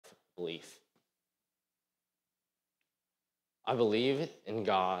belief. I believe in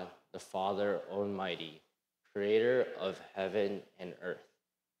God, the Father Almighty, creator of heaven and earth.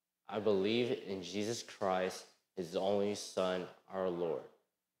 I believe in Jesus Christ, his only Son, our Lord,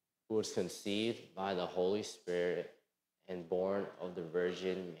 who was conceived by the Holy Spirit and born of the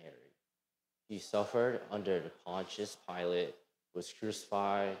Virgin Mary. He suffered under Pontius Pilate, was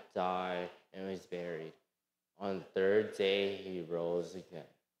crucified, died, and was buried. On the third day, he rose again.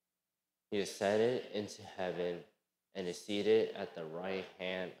 He ascended into heaven and is seated at the right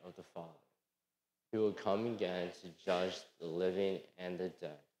hand of the Father. He will come again to judge the living and the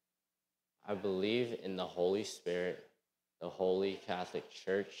dead. I believe in the Holy Spirit, the Holy Catholic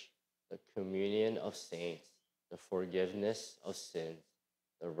Church, the communion of saints, the forgiveness of sins,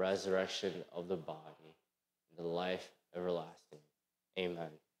 the resurrection of the body, and the life everlasting. Amen.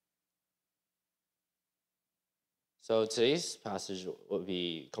 So today's passage will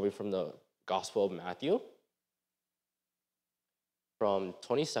be coming from the Gospel of Matthew, from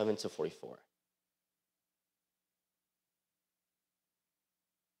 27 to 44.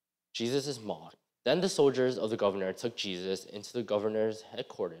 Jesus is mocked. Then the soldiers of the governor took Jesus into the governor's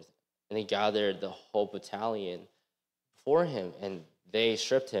headquarters, and they gathered the whole battalion before him, and they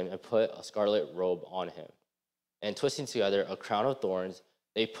stripped him and put a scarlet robe on him. And twisting together a crown of thorns,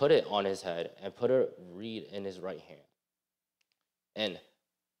 they put it on his head and put a reed in his right hand.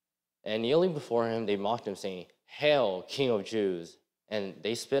 And kneeling before him, they mocked him, saying, "Hail, King of Jews!" And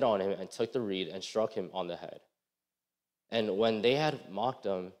they spit on him and took the reed and struck him on the head. And when they had mocked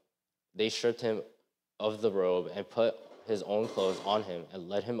him, they stripped him of the robe and put his own clothes on him and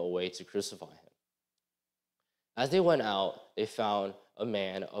led him away to crucify him. As they went out, they found a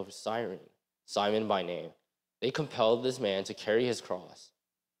man of Cyrene, Simon by name. They compelled this man to carry his cross.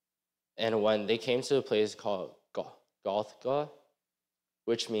 And when they came to a place called Golgotha,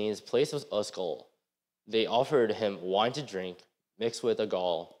 which means place of a skull, they offered him wine to drink mixed with a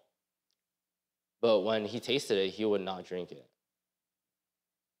gall. But when he tasted it, he would not drink it.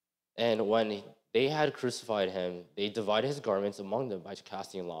 And when they had crucified him, they divided his garments among them by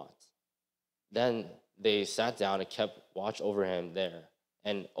casting lots. Then they sat down and kept watch over him there.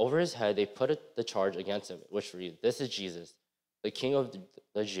 And over his head they put the charge against him, which reads, "This is Jesus, the King of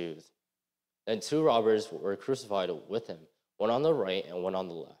the Jews." Then two robbers were crucified with him, one on the right and one on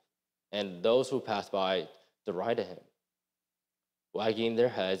the left. And those who passed by derided him, wagging their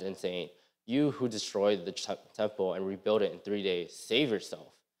heads and saying, "You who destroyed the temple and rebuilt it in 3 days, save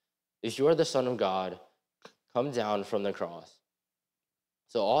yourself. If you are the Son of God, come down from the cross."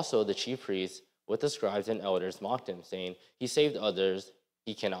 So also the chief priests with the scribes and elders mocked him, saying, "He saved others,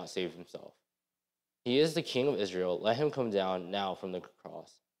 he cannot save himself. He is the King of Israel. Let him come down now from the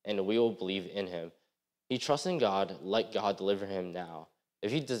cross, and we will believe in him. He trusts in God. Let God deliver him now,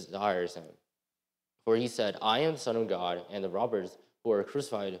 if he desires him. For he said, 'I am the Son of God,' and the robbers who were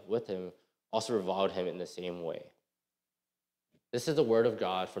crucified with him also reviled him in the same way." This is the word of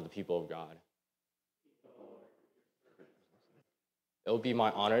God for the people of God. It will be my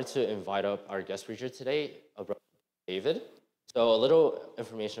honor to invite up our guest preacher today, Brother David. So a little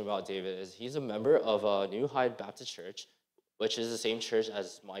information about David is he's a member of New Hyde Baptist Church, which is the same church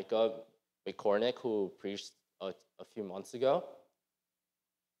as Micah McCormick, who preached a few months ago.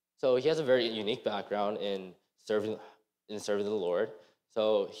 So he has a very unique background in serving the Lord.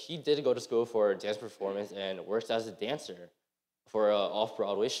 So he did go to school for dance performance and works as a dancer for an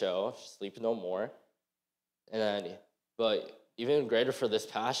off-Broadway show, Sleep No More. But even greater for this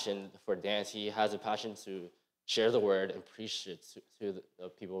passion for dance, he has a passion to share the word and preach it to the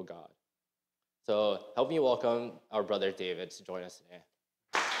people of God. So help me welcome our brother David to join us today.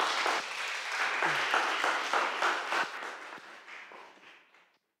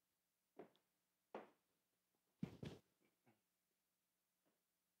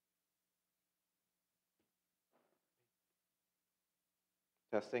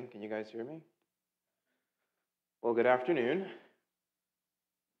 Testing, can you guys hear me? Well, good afternoon.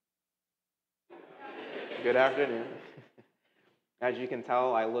 Good afternoon. As you can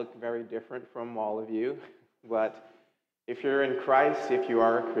tell, I look very different from all of you, but if you're in Christ, if you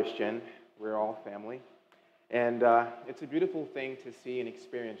are a Christian, we're all family. And it's a beautiful thing to see and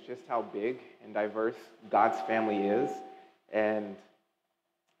experience just how big and diverse God's family is. And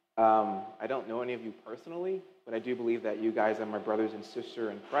I don't know any of you personally, but I do believe that you guys are my brothers and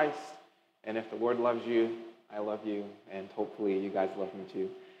sisters in Christ. And if the Lord loves you, I love you, and hopefully you guys love me too.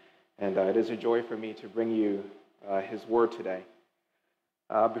 And it is a joy for me to bring you His word today.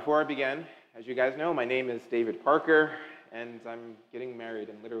 Before I begin, as you guys know, my name is David Parker, and I'm getting married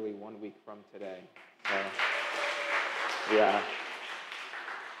in literally 1 week from today. So, yeah.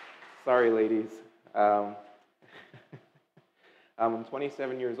 Sorry, ladies. Um, I'm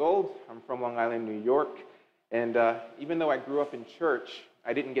 27 years old. I'm from Long Island, New York. And even though I grew up in church,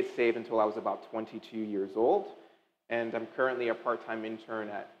 I didn't get saved until I was about 22 years old. And I'm currently a part-time intern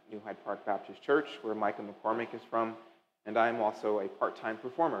at New Hyde Park Baptist Church, where Micah McCormick is from. And I'm also a part-time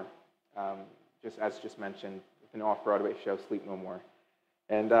performer, just mentioned, with an off-Broadway show, Sleep No More.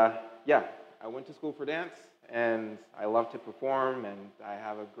 And yeah, I went to school for dance, and I love to perform, and I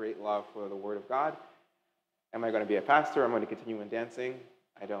have a great love for the Word of God. Am I going to be a pastor? I'm going to continue in dancing.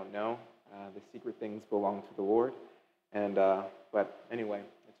 I don't know. The secret things belong to the Lord. And but anyway,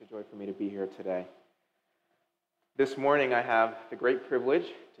 it's a joy for me to be here today. This morning, I have the great privilege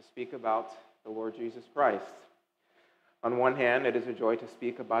to speak about the Lord Jesus Christ. On one hand, it is a joy to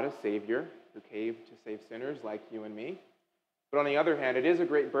speak about a Savior who came to save sinners like you and me. But on the other hand, it is a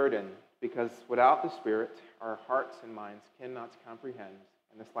great burden, because without the Spirit, our hearts and minds cannot comprehend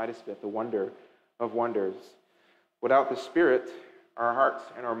in the slightest bit the wonder of wonders. Without the Spirit, our hearts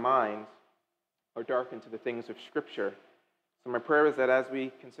and our minds are darkened to the things of Scripture. So my prayer is that as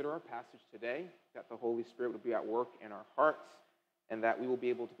we consider our passage today, that the Holy Spirit would be at work in our hearts, and that we will be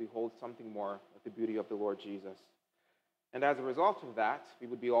able to behold something more of the beauty of the Lord Jesus. And as a result of that, we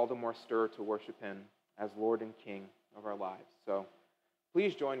would be all the more stirred to worship Him as Lord and King of our lives. So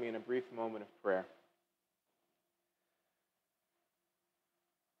please join me in a brief moment of prayer.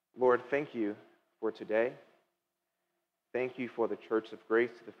 Lord, thank you for today. Thank you for the Church of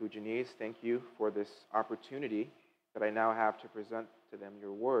Grace to the Fujianese. Thank you for this opportunity that I now have to present to them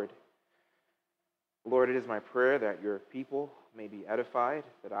your word. Lord, it is my prayer that your people may be edified,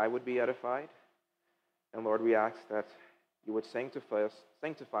 that I would be edified. And Lord, we ask that you would sanctify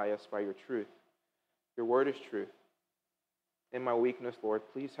us by your truth. Your word is truth. In my weakness, Lord,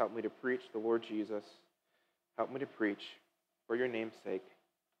 please help me to preach the Lord Jesus. Help me to preach for your name's sake.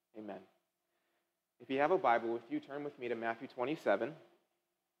 Amen. If you have a Bible with you, turn with me to Matthew 27.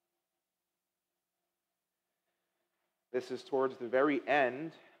 This is towards the very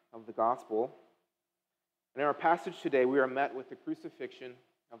end of the gospel. And in our passage today, we are met with the crucifixion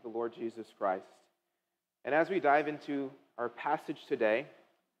of the Lord Jesus Christ. And as we dive into our passage today,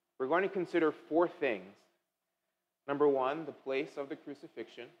 we're going to consider four things. Number one, the place of the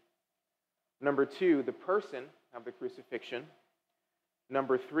crucifixion. Number two, the person of the crucifixion.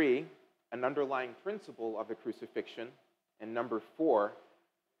 Number three, an underlying principle of the crucifixion. And number four,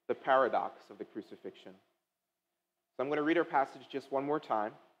 the paradox of the crucifixion. So I'm going to read our passage just one more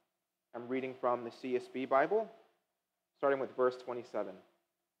time. I'm reading from the CSB Bible, starting with verse 27.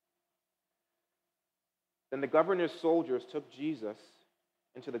 Then the governor's soldiers took Jesus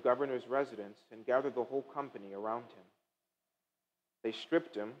into the governor's residence and gathered the whole company around him. They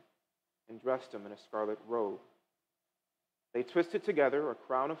stripped him and dressed him in a scarlet robe. They twisted together a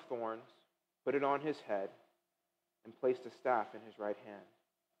crown of thorns, put it on his head, and placed a staff in his right hand.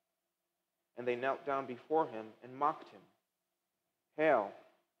 And they knelt down before him and mocked him. "Hail,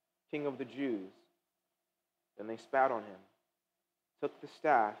 King of the Jews!" Then they spat on him, took the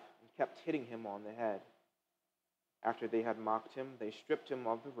staff, and kept hitting him on the head. After they had mocked him, they stripped him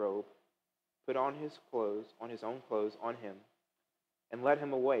of the robe, put on his own clothes on him, and led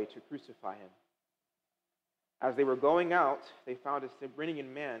him away to crucify him. As they were going out, they found a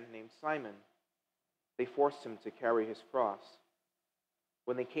Cyrenian man named Simon. They forced him to carry his cross.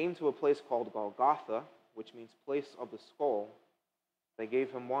 When they came to a place called Golgotha, which means place of the skull, they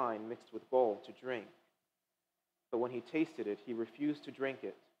gave him wine mixed with gall to drink. But when he tasted it, he refused to drink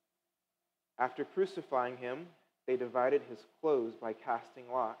it. After crucifying him, they divided his clothes by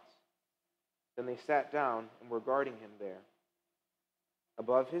casting lots. Then they sat down and were guarding him there.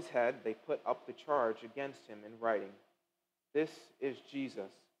 Above his head, they put up the charge against him in writing, "This is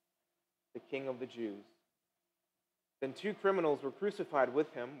Jesus, the King of the Jews." Then two criminals were crucified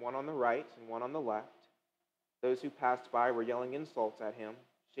with him, one on the right and one on the left. Those who passed by were yelling insults at him,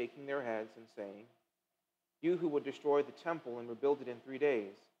 shaking their heads and saying, "You who would destroy the temple and rebuild it in 3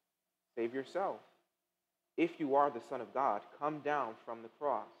 days, save yourself. If you are the Son of God, come down from the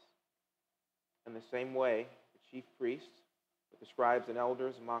cross." In the same way, the chief priests, with the scribes and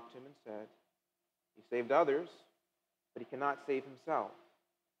elders, mocked him and said, "He saved others, but he cannot save himself.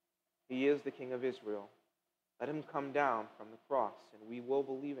 He is the King of Israel. Let him come down from the cross, and we will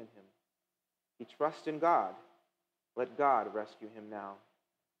believe in him. He trusts in God. Let God rescue him now,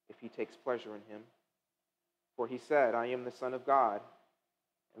 if he takes pleasure in him. For he said, 'I am the Son of God.'"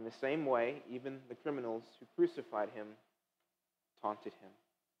 In the same way, even the criminals who crucified him taunted him.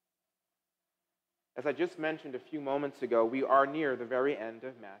 As I just mentioned a few moments ago, we are near the very end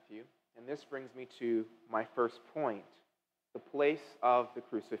of Matthew, and this brings me to my first point. the place of the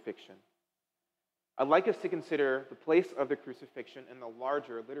crucifixion. I'd like us to consider the place of the crucifixion in the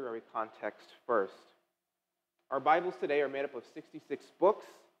larger literary context first. Our Bibles today are made up of 66 books,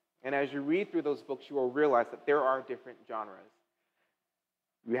 and as you read through those books, you will realize that there are different genres.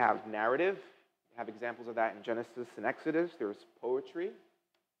 You have narrative. You have examples of that in Genesis and Exodus. There's poetry.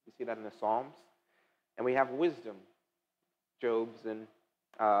 You see that in the Psalms. And we have wisdom, Job's and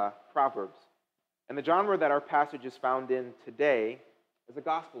Proverbs. And the genre that our passage is found in today is a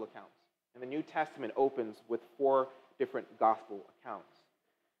gospel account. And the New Testament opens with 4 different gospel accounts.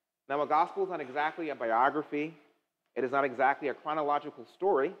 Now, a gospel is not exactly a biography. It is not exactly a chronological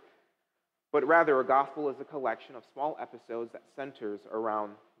story, but rather a gospel is a collection of small episodes that centers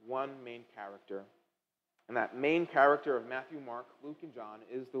around one main character. And that main character of Matthew, Mark, Luke, and John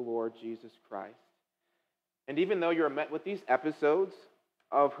is the Lord Jesus Christ. And even though you're met with these episodes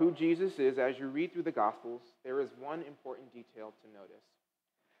of who Jesus is as you read through the Gospels, there is one important detail to notice.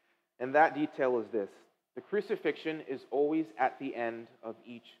 And that detail is this: the crucifixion is always at the end of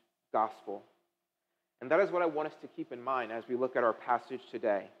each gospel. And that is what I want us to keep in mind as we look at our passage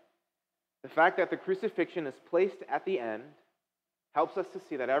today. The fact that the crucifixion is placed at the end helps us to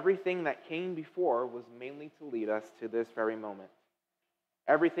see that everything that came before was mainly to lead us to this very moment.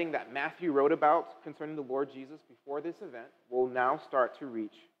 Everything that Matthew wrote about concerning the Lord Jesus before this event will now start to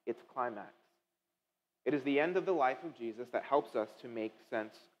reach its climax. It is the end of the life of Jesus that helps us to make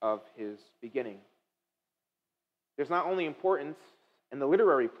sense of his beginning. There's not only importance in the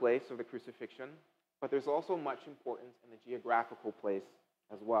literary place of the crucifixion, but there's also much importance in the geographical place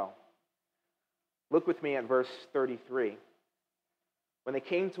as well. Look with me at verse 33. When they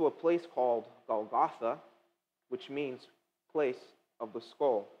came to a place called Golgotha, which means place of the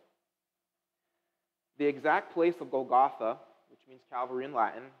skull. The exact place of Golgotha, which means Calvary in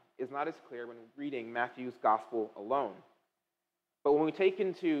Latin, is not as clear when reading Matthew's gospel alone. But when we take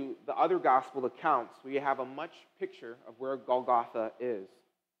into the other gospel accounts, we have a much picture of where Golgotha is.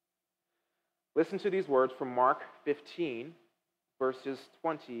 Listen to these words from Mark 15, verses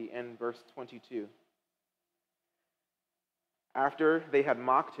 20 and verse 22. After they had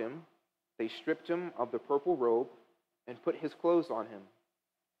mocked him, they stripped him of the purple robe and put his clothes on him.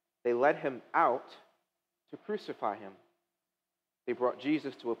 They led him out to crucify him. They brought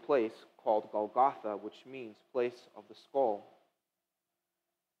Jesus to a place called Golgotha, which means place of the skull.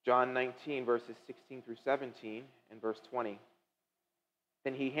 John 19, verses 16 through 17, and verse 20.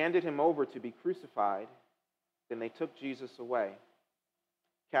 Then he handed him over to be crucified. Then they took Jesus away.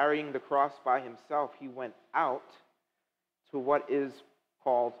 Carrying the cross by himself, he went out to what is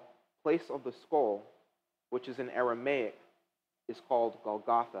called place of the skull, which is in Aramaic, is called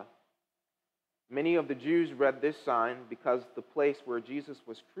Golgotha. Many of the Jews read this sign because the place where Jesus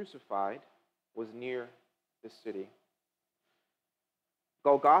was crucified was near the city.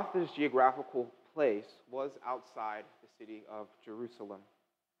 Golgotha's geographical place was outside the city of Jerusalem.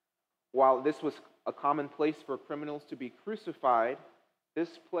 While this was a common place for criminals to be crucified, this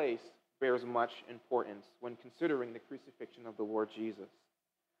place bears much importance when considering the crucifixion of the Lord Jesus.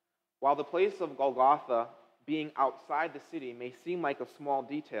 While the place of Golgotha being outside the city may seem like a small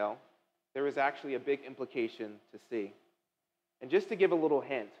detail, there is actually a big implication to see. And just to give a little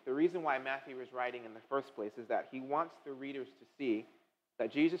hint, the reason why Matthew is writing in the first place is that he wants the readers to see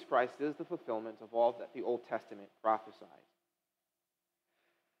that Jesus Christ is the fulfillment of all that the Old Testament prophesied.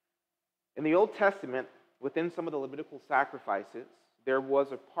 In the Old Testament, within some of the Levitical sacrifices, there was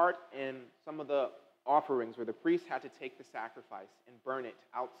a part in some of the offerings where the priest had to take the sacrifice and burn it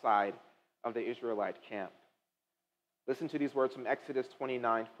outside of the Israelite camp. Listen to these words from Exodus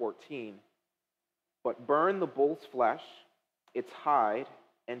 29:14. But burn the bull's flesh, its hide,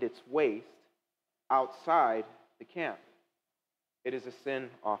 and its waist outside the camp. It is a sin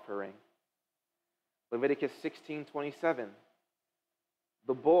offering. Leviticus 16:27.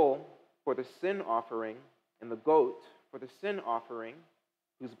 The bull for the sin offering and the goat for the sin offering,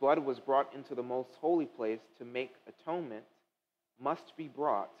 whose blood was brought into the most holy place to make atonement, must be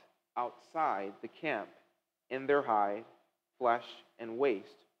brought outside the camp, in their hide, flesh, and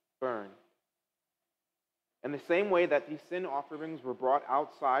waist burned. In the same way that these sin offerings were brought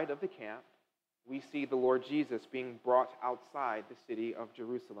outside of the camp, we see the Lord Jesus being brought outside the city of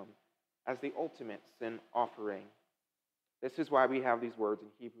Jerusalem as the ultimate sin offering. This is why we have these words in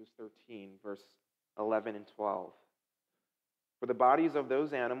Hebrews 13, verse 11 and 12. For the bodies of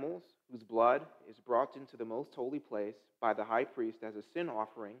those animals whose blood is brought into the most holy place by the high priest as a sin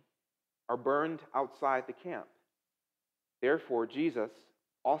offering are burned outside the camp. Therefore, Jesus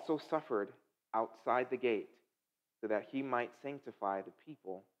also suffered outside the gate so that he might sanctify the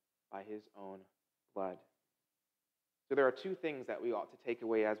people by his own blood. So there are two things that we ought to take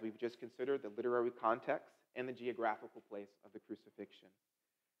away as we've just considered the literary context and the geographical place of the crucifixion.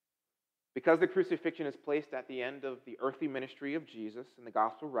 Because the crucifixion is placed at the end of the earthly ministry of Jesus in the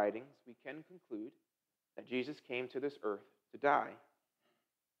gospel writings, we can conclude that Jesus came to this earth to die.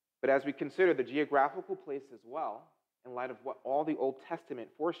 But as we consider the geographical place as well, in light of what all the Old Testament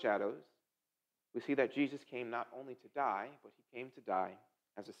foreshadows, we see that Jesus came not only to die, but he came to die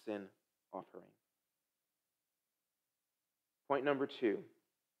as a sin offering. Point number 2,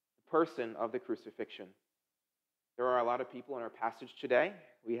 the person of the crucifixion. There are a lot of people in our passage today.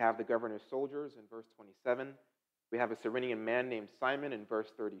 We have the governor's soldiers in verse 27. We have a Cyrenian man named Simon in verse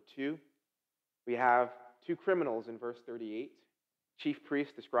 32. We have 2 criminals in verse 38, chief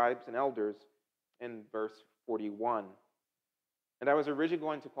priests, the scribes, and elders in verse 41. And I was originally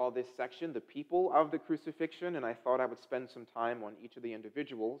going to call this section the people of the crucifixion, and I thought I would spend some time on each of the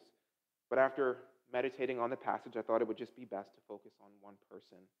individuals. But after meditating on the passage, I thought it would just be best to focus on one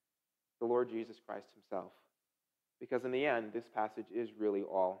person, the Lord Jesus Christ himself. Because in the end, this passage is really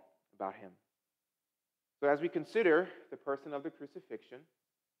all about him. So as we consider the person of the crucifixion,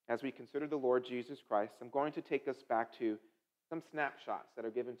 as we consider the Lord Jesus Christ, I'm going to take us back to some snapshots that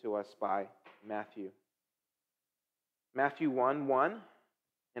are given to us by Matthew. Matthew 1:1,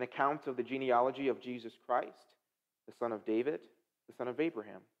 an account of the genealogy of Jesus Christ, the son of David, the son of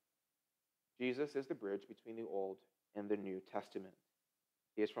Abraham. Jesus is the bridge between the Old and the New Testament.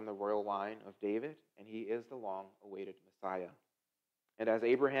 He is from the royal line of David, and he is the long-awaited Messiah. And as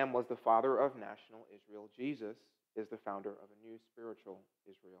Abraham was the father of national Israel, Jesus is the founder of a new spiritual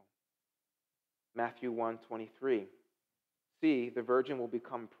Israel. Matthew 1:23, see, the virgin will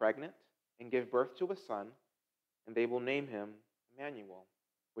become pregnant and give birth to a son, and they will name him Emmanuel,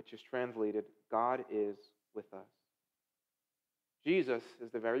 which is translated, God is with us. Jesus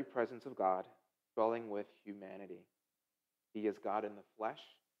is the very presence of God dwelling with humanity. He is God in the flesh,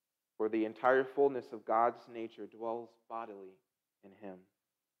 for the entire fullness of God's nature dwells bodily in him.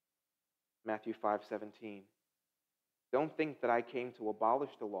 Matthew 5:17, don't think that I came to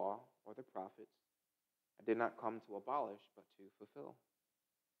abolish the law or the prophets. I did not come to abolish, but to fulfill.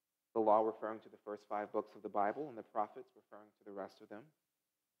 The law referring to the first 5 books of the Bible, and the prophets referring to the rest of them.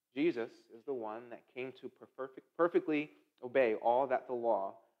 Jesus is the one that came to perfectly obey all that the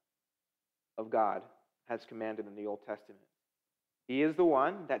law of God has commanded in the Old Testament. He is the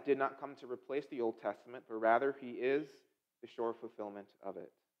one that did not come to replace the Old Testament, but rather he is the sure fulfillment of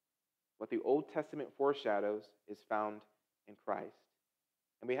it. What the Old Testament foreshadows is found in Christ.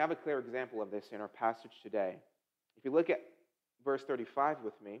 And we have a clear example of this in our passage today. If you look at verse 35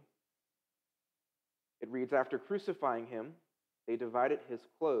 with me, it reads, after crucifying him, they divided his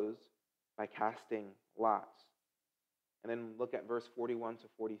clothes by casting lots. And then look at verse 41 to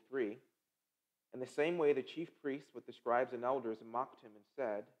 43. In the same way, the chief priests with the scribes and elders mocked him and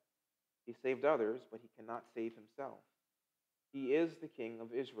said, he saved others, but he cannot save himself. He is the King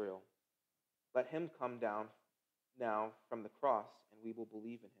of Israel. Let him come down now from the cross, and we will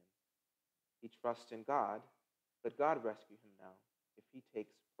believe in him. He trusts in God. Let God rescue him now, if he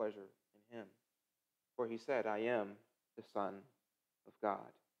takes pleasure in him. For he said, I am the Son of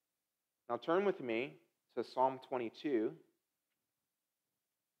God. Now turn with me to Psalm 22.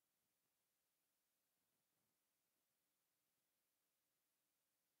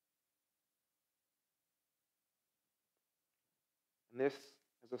 And this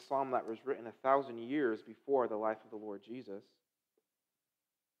is a psalm that was written 1,000 years before the life of the Lord Jesus.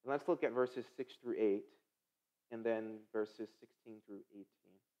 And let's look at verses 6 through 8, and then verses 16 through 18.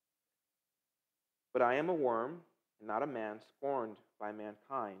 But I am a worm and not a man, scorned by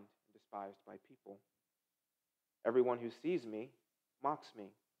mankind and despised by people. Everyone who sees me mocks me.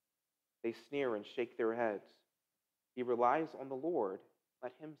 They sneer and shake their heads. He relies on the Lord.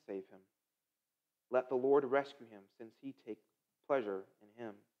 Let him save him. Let the Lord rescue him, since he takes pleasure in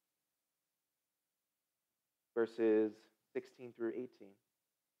him. Verses 16 through 18.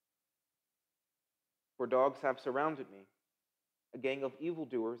 For dogs have surrounded me. A gang of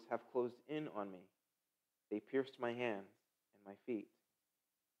evildoers have closed in on me. They pierced my hands and my feet.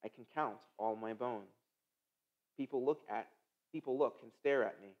 I can count all my bones. People look and stare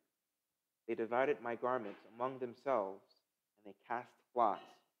at me. They divided my garments among themselves, and they cast lots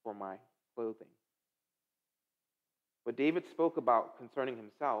for my clothing. What David spoke about concerning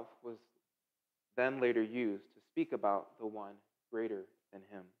himself was then later used to speak about the one greater than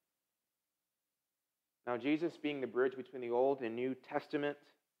him. Now, Jesus being the bridge between the Old and New Testament,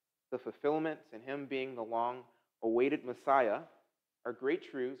 the fulfillment, and him being the long-awaited Messiah are great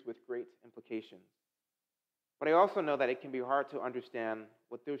truths with great implications. But I also know that it can be hard to understand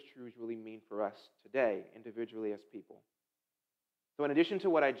what those truths really mean for us today, individually as people. So in addition to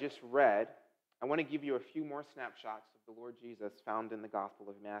what I just read, I want to give you a few more snapshots of the Lord Jesus found in the Gospel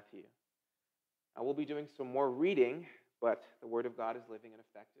of Matthew. I will be doing some more reading, but the Word of God is living and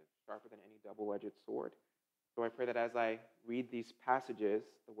effective, sharper than any double-edged sword. So I pray that as I read these passages,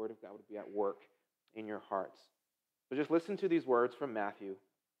 the Word of God would be at work in your hearts. So just listen to these words from Matthew.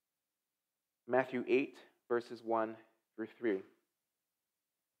 Matthew 8, verses 1 through 3.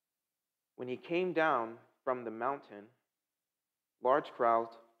 When he came down from the mountain, large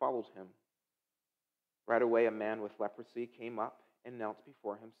crowds followed him. Right away, a man with leprosy came up and knelt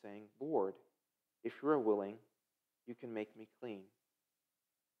before him, saying, "Lord, if you are willing, you can make me clean."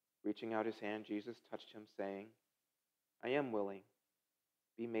 Reaching out his hand, Jesus touched him, saying, "I am willing.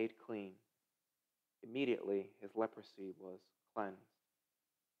 Be made clean." Immediately, his leprosy was cleansed.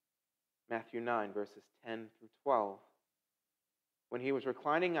 Matthew 9, verses 10 through 12. When he was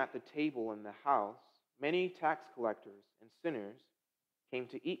reclining at the table in the house, many tax collectors and sinners came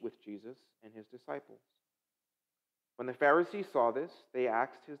to eat with Jesus and his disciples. When the Pharisees saw this, they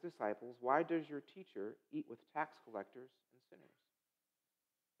asked his disciples, "Why does your teacher eat with tax collectors and sinners?"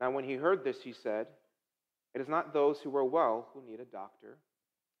 Now when he heard this, he said, "It is not those who are well who need a doctor,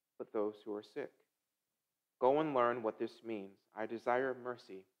 but those who are sick. Go and learn what this means. I desire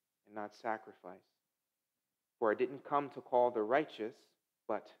mercy and not sacrifice. For I didn't come to call the righteous,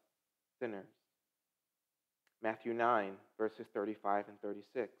 but sinners." Matthew 9, verses 35 and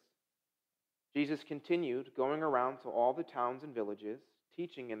 36. Jesus continued going around to all the towns and villages,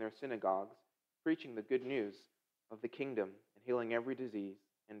 teaching in their synagogues, preaching the good news of the kingdom, and healing every disease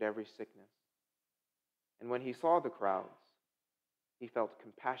and every sickness. And when he saw the crowds, he felt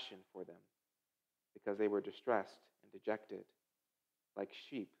compassion for them, because they were distressed and dejected, like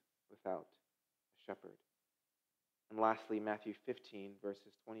sheep without a shepherd. And lastly, Matthew 15,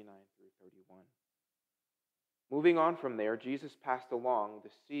 verses 29 through 31. Moving on from there, Jesus passed along the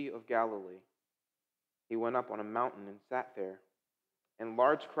Sea of Galilee. He went up on a mountain and sat there, and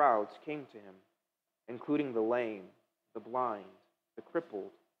large crowds came to him, including the lame, the blind, the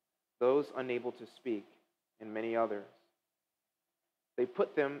crippled, those unable to speak, and many others. They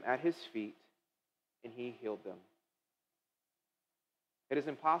put them at his feet, and he healed them. It is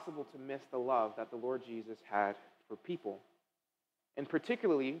impossible to miss the love that the Lord Jesus had for people, and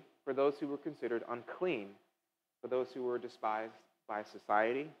particularly for those who were considered unclean, for those who were despised by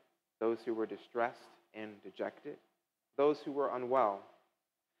society, those who were distressed and dejected, those who were unwell.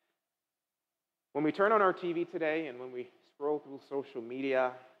 When we turn on our TV today and when we scroll through social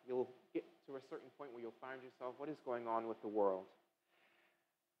media, you'll get to a certain point where you'll find yourself, what is going on with the world?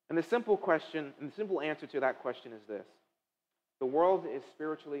 And the simple answer to that question is this: the world is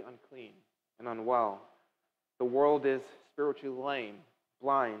spiritually unclean and unwell. The world is spiritually lame,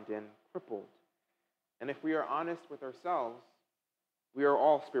 blind, and crippled. And if we are honest with ourselves, we are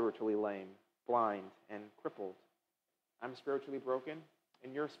all spiritually lame, blind, and crippled. I'm spiritually broken,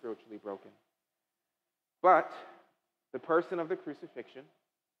 and you're spiritually broken. But the person of the crucifixion,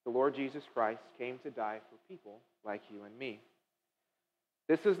 the Lord Jesus Christ, came to die for people like you and me.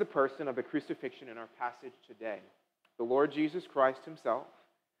 This is the person of the crucifixion in our passage today. The Lord Jesus Christ himself,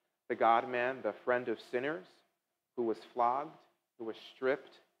 the God-man, the friend of sinners, who was flogged, who was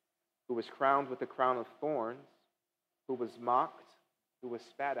stripped, who was crowned with a crown of thorns, who was mocked, who was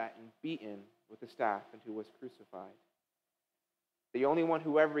spat at and beaten with a staff, and who was crucified. The only one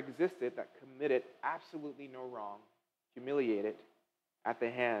who ever existed that committed absolutely no wrong, humiliated at the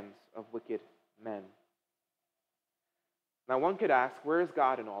hands of wicked men. Now one could ask, where is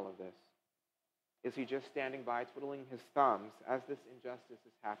God in all of this? Is he just standing by twiddling his thumbs as this injustice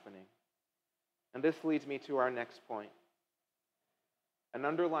is happening? And this leads me to our next point. An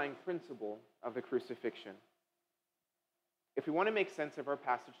underlying principle of the crucifixion. If we want to make sense of our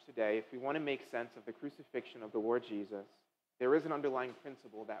passage today, if we want to make sense of the crucifixion of the Lord Jesus, there is an underlying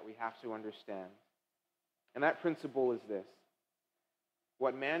principle that we have to understand. And that principle is this: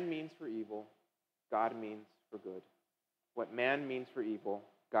 what man means for evil, God means for good. What man means for evil,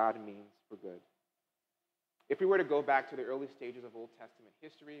 God means for good. If we were to go back to the early stages of Old Testament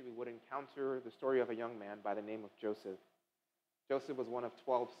history, we would encounter the story of a young man by the name of Joseph. Joseph was one of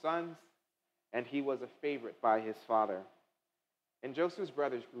 12 sons, and he was a favorite by his father. And Joseph's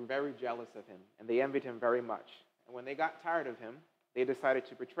brothers grew very jealous of him, and they envied him very much. And when they got tired of him, they decided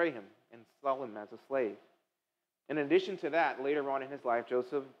to betray him and sell him as a slave. In addition to that, later on in his life,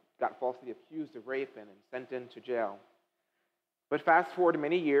 Joseph got falsely accused of rape and sent into jail. But fast forward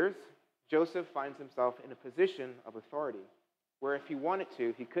many years, Joseph finds himself in a position of authority, where if he wanted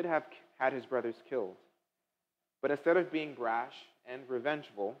to, he could have had his brothers killed. But instead of being brash and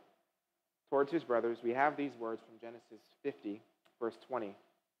revengeful towards his brothers, we have these words from Genesis 50, verse 20.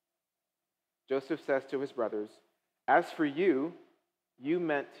 Joseph says to his brothers, "As for you, you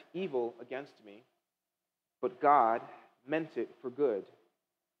meant evil against me, but God meant it for good,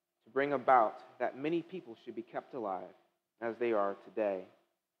 to bring about that many people should be kept alive, as they are today."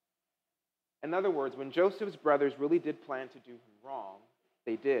 In other words, when Joseph's brothers really did plan to do him wrong,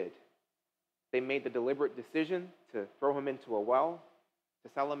 they did. They made the deliberate decision to throw him into a well, to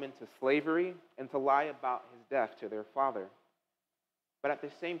sell him into slavery, and to lie about his death to their father. But at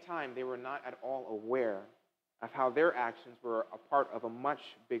the same time, they were not at all aware of how their actions were a part of a much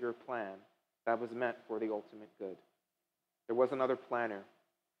bigger plan that was meant for the ultimate good. There was another planner.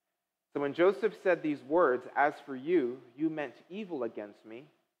 So when Joseph said these words, "As for you, you meant evil against me,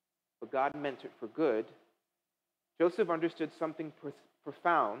 but God meant it for good," Joseph understood something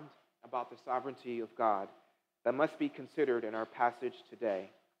profound about the sovereignty of God that must be considered in our passage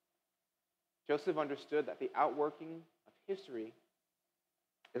today. Joseph understood that the outworking of history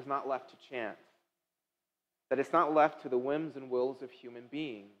is not left to chance, that it's not left to the whims and wills of human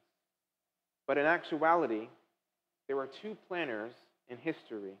beings. But in actuality, there are two planners in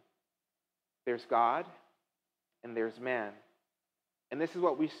history. There's God and there's man. And this is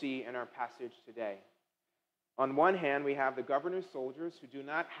what we see in our passage today. On one hand, we have the governor's soldiers who do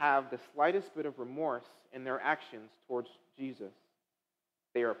not have the slightest bit of remorse in their actions towards Jesus.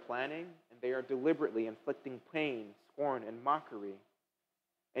 They are planning and they are deliberately inflicting pain, scorn, and mockery.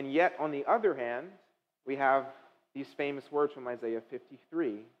 And yet, on the other hand, we have these famous words from Isaiah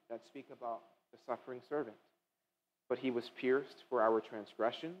 53 that speak about the suffering servant. "But he was pierced for our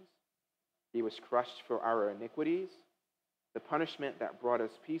transgressions, he was crushed for our iniquities. The punishment that brought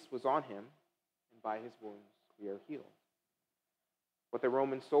us peace was on him, and by his wounds we are healed." What the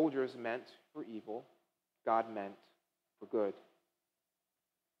Roman soldiers meant for evil, God meant for good.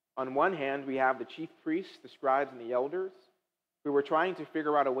 On one hand, we have the chief priests, the scribes, and the elders who were trying to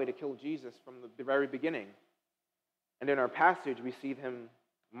figure out a way to kill Jesus from the very beginning. And in our passage, we see them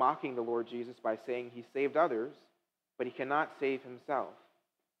mocking the Lord Jesus by saying he saved others, but he cannot save himself.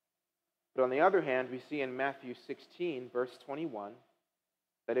 But on the other hand, we see in Matthew 16, verse 21,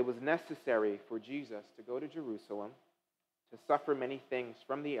 that it was necessary for Jesus to go to Jerusalem, to suffer many things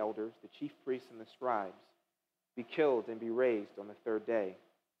from the elders, the chief priests, and the scribes, be killed and be raised on the third day,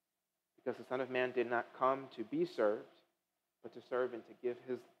 because the Son of Man did not come to be served, but to serve and to give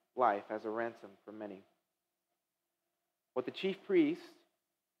his life as a ransom for many. What the chief priests,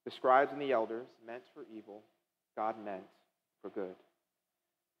 the scribes, and the elders meant for evil, God meant for good.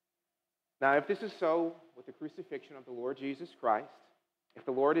 Now, if this is so with the crucifixion of the Lord Jesus Christ, if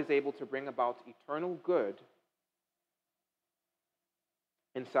the Lord is able to bring about eternal good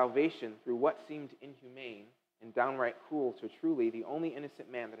and salvation through what seemed inhumane and downright cruel to truly the only innocent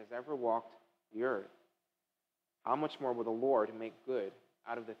man that has ever walked the earth, how much more will the Lord make good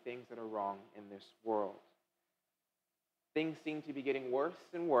out of the things that are wrong in this world? Things seem to be getting worse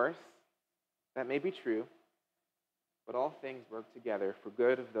and worse. That may be true, but all things work together for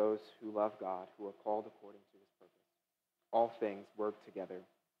good of those who love God, who are called according to his purpose. All things work together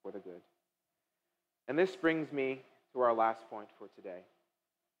for the good. And this brings me to our last point for today,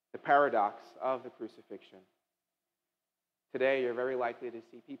 the paradox of the crucifixion. Today, you're very likely to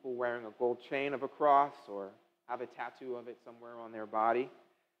see people wearing a gold chain of a cross or have a tattoo of it somewhere on their body.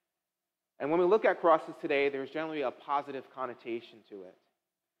 And when we look at crosses today, there's generally a positive connotation to it.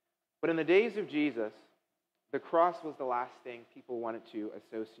 But in the days of Jesus, the cross was the last thing people wanted to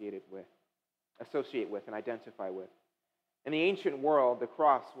associate with and identify with. In the ancient world, the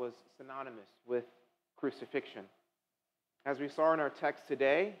cross was synonymous with crucifixion. As we saw in our text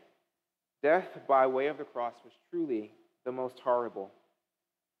today, death by way of the cross was truly the most horrible.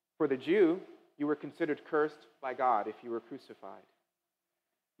 For the Jew, you were considered cursed by God if you were crucified.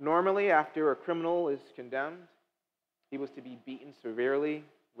 Normally, after a criminal is condemned, he was to be beaten severely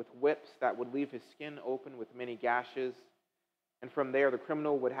with whips that would leave his skin open with many gashes. And from there, the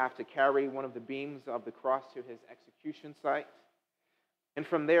criminal would have to carry one of the beams of the cross to his execution site. And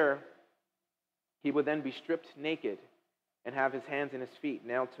from there, he would then be stripped naked and have his hands and his feet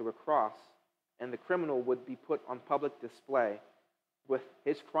nailed to a cross. And the criminal would be put on public display with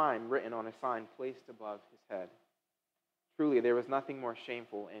his crime written on a sign placed above his head. Truly, there was nothing more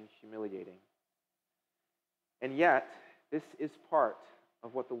shameful and humiliating. And yet, this is part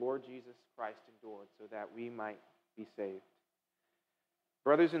of what the Lord Jesus Christ endured so that we might be saved.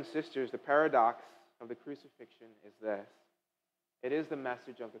 Brothers and sisters, the paradox of the crucifixion is this. It is the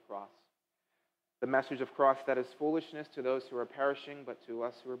message of the cross. The message of cross that is foolishness to those who are perishing, but to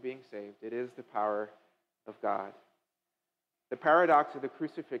us who are being saved, it is the power of God. The paradox of the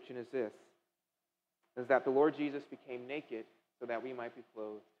crucifixion is this, is that the Lord Jesus became naked so that we might be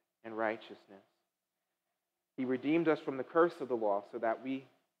clothed in righteousness. He redeemed us from the curse of the law so that He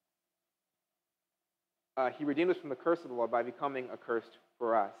redeemed us from the curse of the law by becoming a curse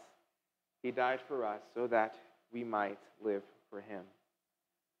for us. He died for us so that we might live for Him.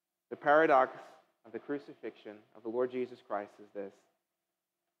 The paradox of the crucifixion of the Lord Jesus Christ is this,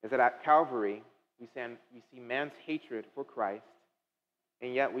 is that at Calvary, we see man's hatred for Christ,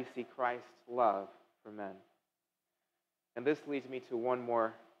 and yet we see Christ's love for men. And this leads me to one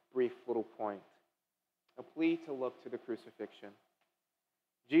more brief little point, a plea to look to the crucifixion.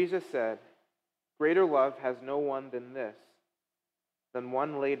 Jesus said, "Greater love has no one than this, than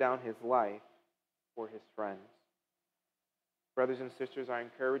one lay down his life for his friends." Brothers and sisters, I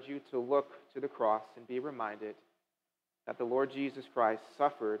encourage you to look to the cross and be reminded that the Lord Jesus Christ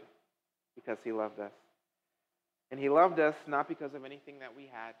suffered because He loved us. And He loved us not because of anything that we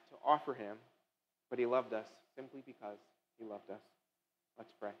had to offer Him, but He loved us simply because He loved us.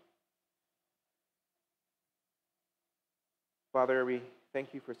 Let's pray. Father, we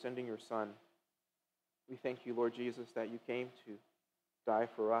thank You for sending Your Son. We thank You, Lord Jesus, that You came to die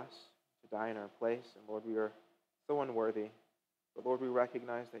for us, to die in our place. And Lord, we are so unworthy. But Lord, we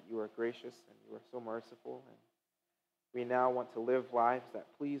recognize that You are gracious and You are so merciful. And we now want to live lives that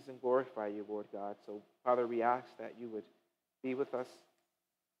please and glorify You, Lord God. So, Father, we ask that You would be with us.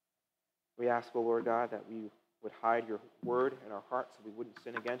 We ask, O Lord God, that we would hide Your word in our hearts so we wouldn't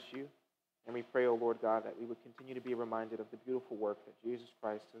sin against You. And we pray, O Lord God, that we would continue to be reminded of the beautiful work that Jesus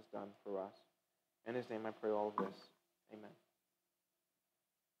Christ has done for us. In His name I pray all of this. Amen.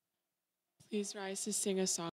 Please rise to sing a song.